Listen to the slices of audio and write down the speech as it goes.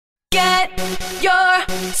Get your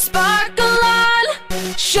sparkle on.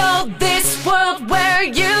 Show this world where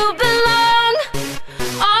you belong.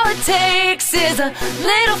 All it takes is a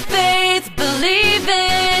little faith, believe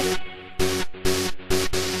it.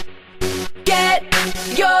 Get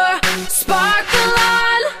your sparkle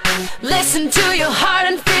on. Listen to your heart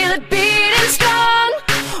and feel it beating strong.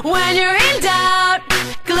 When you're in doubt,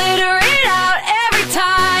 glitter it out every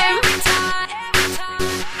time.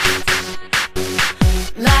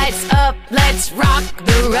 Lights up, let's rock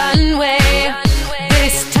the runway.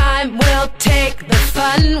 This time we'll take the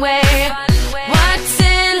fun way. What's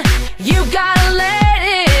in, you gotta let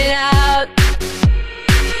it out.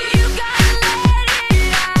 You gotta let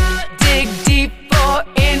it out. Dig deep for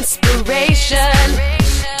inspiration.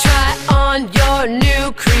 Try on your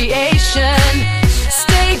new creation.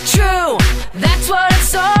 Stay true, that's what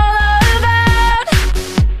it's all about.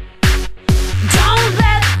 Don't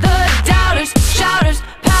let the doubters, shouters,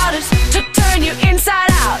 pouters to turn you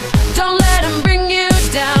inside out. Don't let them bring you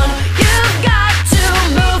down. You've got to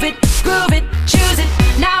move it, groove it, choose it.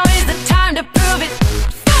 Now is the time to prove it.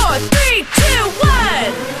 4, 3, 2,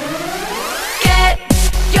 1. Get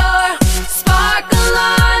your sparkle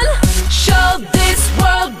on. Show this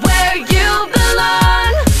world where you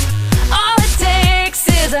belong. All it takes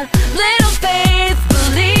is a little faith,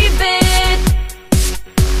 believe it.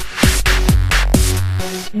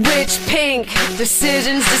 Which pink?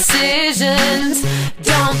 Decisions, decisions.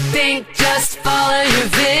 Don't think, just follow your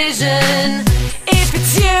vision. If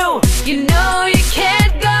it's you, you know you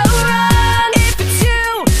can't go wrong. If it's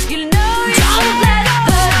you, you know you don't let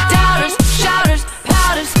the doubters, shouters,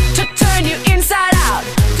 pouters to turn you inside out.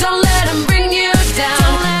 Don't let them bring you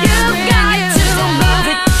down. You've got to move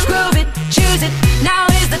it, groove it, choose it. Now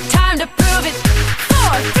is the time to prove it.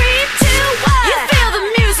 4, 3, 2, 1. You feel the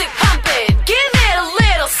music pumping. Give it a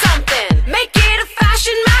little something. Make it a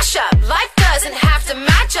fashion mashup. Life doesn't have to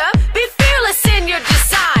match up. Be fearless in your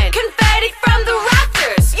design. Confetti from the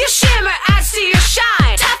rafters. Your shimmer adds to your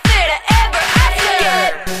shine. Tougher to ever after. Get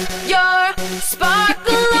your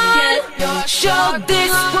sparkle on. Show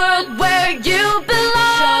this world where you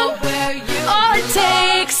belong. All it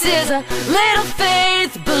takes is a little